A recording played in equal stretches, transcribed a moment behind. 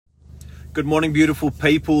Good morning, beautiful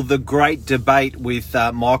people. The great debate with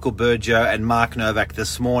Michael Berger and Mark Novak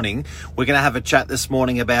this morning. We're going to have a chat this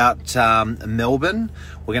morning about Melbourne.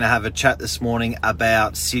 We're going to have a chat this morning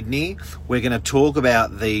about Sydney. We're going to talk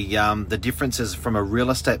about the differences from a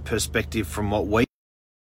real estate perspective from what we...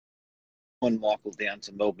 Michael down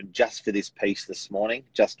to Melbourne just for this piece this morning.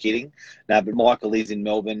 Just kidding. No, but Michael is in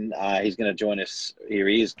Melbourne. He's going to join us. Here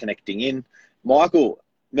he is connecting in. Michael,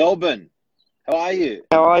 Melbourne, how are you?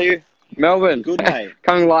 How are you? Melbourne. Good, mate.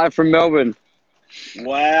 Coming live from Melbourne.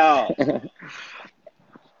 Wow.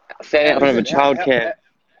 Staying out front of a childcare.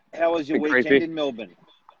 How was your weekend creepy. in Melbourne?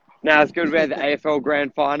 No, it's good. We had the AFL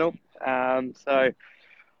Grand Final. So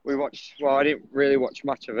we watched, well, I didn't really watch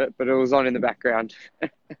much of it, but it was on in the background.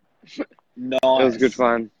 Nice. It was good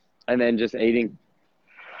fun. And then just eating.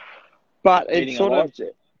 But it's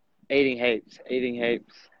eating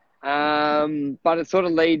heaps. But it sort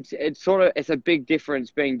of leads, it's a big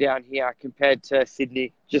difference being down here compared to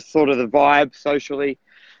Sydney. Just sort of the vibe socially,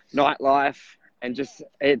 nightlife, and just,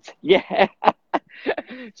 yeah.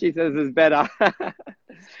 She says it's better.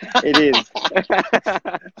 It is.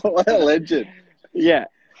 What a legend. Yeah.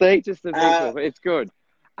 See, just the people. It's good.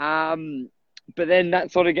 But then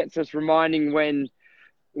that sort of gets us reminding when,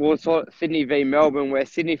 well, sort of Sydney v Melbourne, where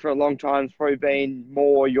Sydney for a long time has probably been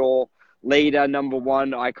more your leader, number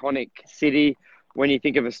one, iconic city when you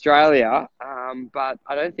think of Australia. But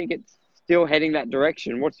I don't think it's still heading that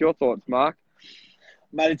direction. What's your thoughts, Mark?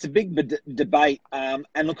 Mate, it's a big debate. And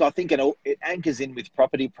look, I think it anchors in with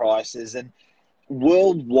property prices. And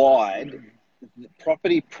worldwide,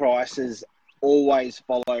 property prices always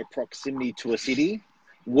follow proximity to a city.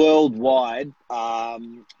 Worldwide,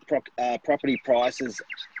 property prices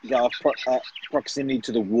go off proximity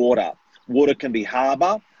to the water. Water can be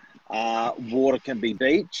harbour. Water can be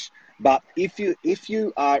beach, but if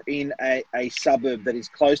you are in a suburb that is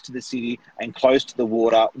close to the city and close to the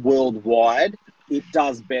water, worldwide, it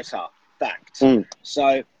does better. Fact.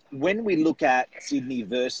 So when we look at Sydney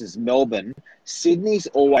versus Melbourne, Sydney's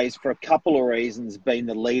always, for a couple of reasons, been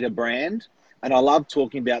the leader brand. And I love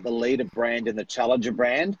talking about the leader brand and the challenger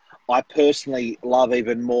brand. I personally love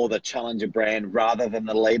even more the challenger brand rather than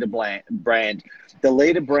the leader brand. The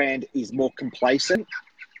leader brand is more complacent.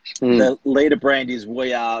 The leader brand is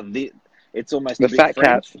it's almost the a bit fat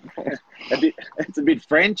French. cat. It's a bit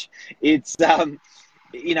French. It's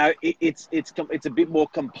it's a bit more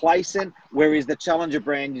complacent, whereas the challenger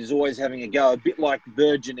brand is always having a go, a bit like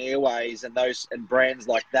Virgin Airways and brands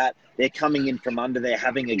like that. They're coming in from under, they're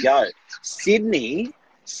having a go. Sydney,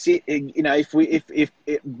 if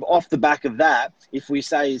off the back of that, if we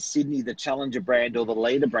say is Sydney the challenger brand or the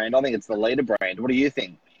leader brand, I think it's the leader brand. What do you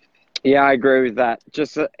think? Yeah, I agree with that.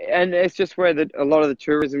 And it's just where a lot of the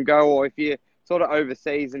tourism go, or if you're sort of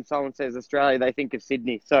overseas and someone says Australia, they think of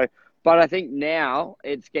Sydney. So, but I think now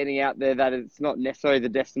it's getting out there that it's not necessarily the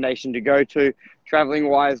destination to go to,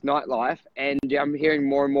 travelling-wise, nightlife. And I'm hearing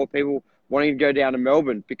more and more people wanting to go down to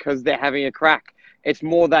Melbourne because they're having a crack. It's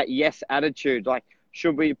more that yes attitude. Like,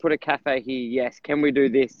 should we put a cafe here? Yes. Can we do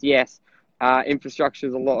this? Yes. Infrastructure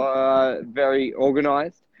is very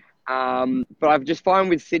organised. But I've just found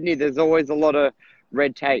with Sydney, there's always a lot of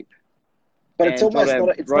red tape. But it's almost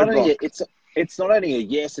it's not only a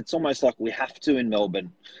yes, it's almost like we have to in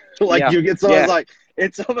Melbourne. It's almost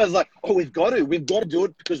like, oh, we've got to do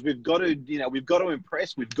it because we've got to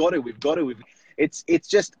impress. It's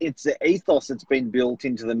the ethos that's been built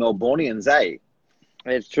into the Melbournians, eh?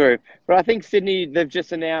 It's true. But I think Sydney, they've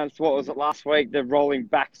just announced, what was it, last week, they're rolling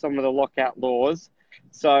back some of the lockout laws.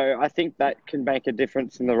 So I think that can make a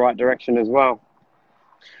difference in the right direction as well.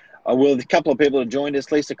 Well, a couple of people have joined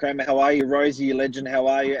us. Lisa Kramer, how are you? Rosie, you legend, how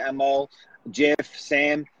are you? Amol, Jeff,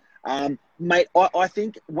 Sam, mate. I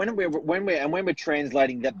think when we're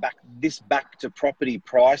translating this back to property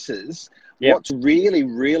prices, What's really,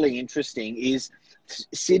 really interesting is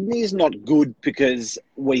Sydney is not good because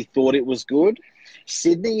we thought it was good.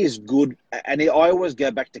 Sydney is good, and I always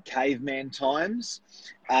go back to caveman times.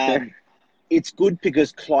 It's good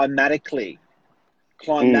because climatically,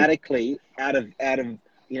 out of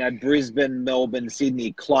Brisbane, Melbourne,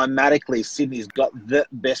 Sydney, climatically, Sydney's got the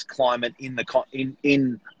best climate in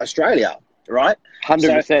Australia, right?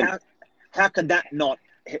 100%. So how can that not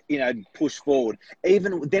push forward?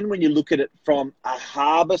 Even then, when you look at it from a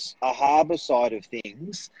harbour side of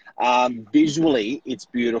things, visually it's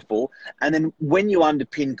beautiful, and then when you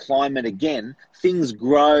underpin climate again, things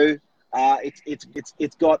grow. It's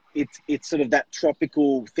sort of that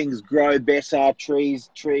tropical, things grow better, trees,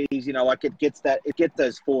 it gets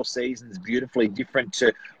those four seasons beautifully different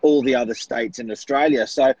to all the other states in Australia.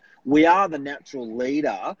 So we are the natural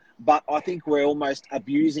leader, but I think we're almost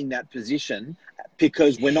abusing that position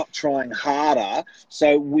because we're not trying harder.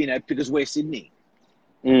 So, because we're Sydney.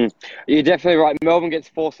 You're definitely right. Melbourne gets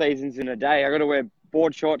 4 seasons in a day. I got to wear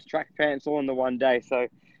board shorts, track pants all in the one day, so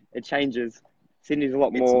it changes. Sydney's a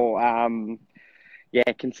lot more,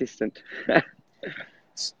 consistent.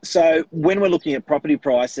 So when we're looking at property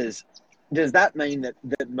prices, does that mean that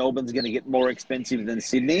Melbourne's going to get more expensive than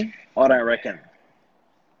Sydney? I don't reckon.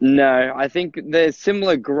 No, I think there's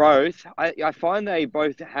similar growth. I find they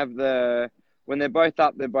both have when they're both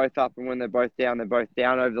up, they're both up, and when they're both down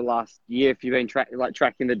over the last year. If you've been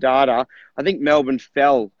tracking the data, I think Melbourne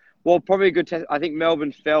fell. Well, probably a good test. I think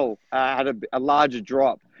Melbourne fell, had a larger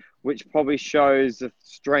drop, which probably shows the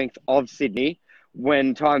strength of Sydney.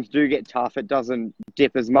 When times do get tough, it doesn't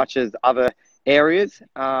dip as much as other areas,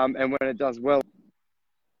 and when it does well.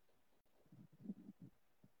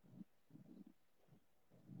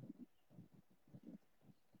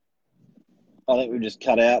 I think we've just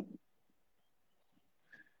cut out.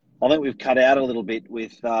 I think we've cut out a little bit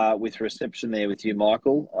with reception there with you,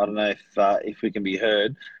 Michael. I don't know if we can be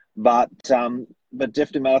heard, but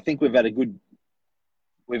definitely, mate, I think we've had a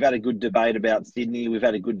good debate about Sydney. We've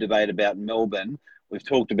had a good debate about Melbourne. We've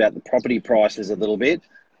talked about the property prices a little bit.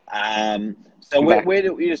 So where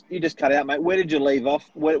did you just cut out, mate? Where did you leave off?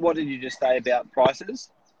 What did you just say about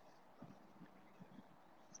prices?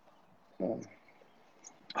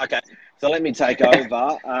 Okay, so let me take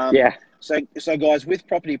over. So guys, with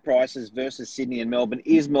property prices versus Sydney and Melbourne,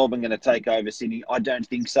 is Melbourne going to take over Sydney? I don't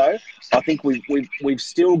think so. I think we've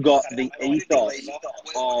still got the ethos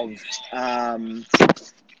of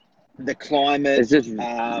the climate.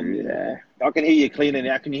 I can hear you clearly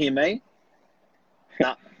now. Can you hear me?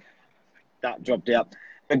 No, dropped out.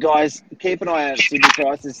 But guys, keep an eye out on Sydney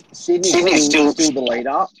prices. Sydney's still the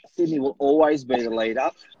leader. Sydney will always be the leader.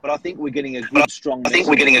 But I think we're getting a good, strong message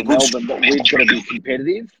from Melbourne that we've got to be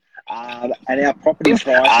competitive. And our property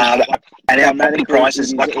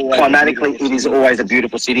prices, climatically, it is always a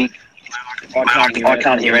beautiful city. I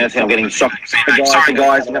can't hear anything. I'm getting shocked. Sorry,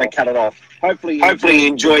 guys. I'm going to cut it off. Hopefully you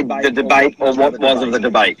enjoyed the debate or what was of the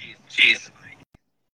debate. Cheers.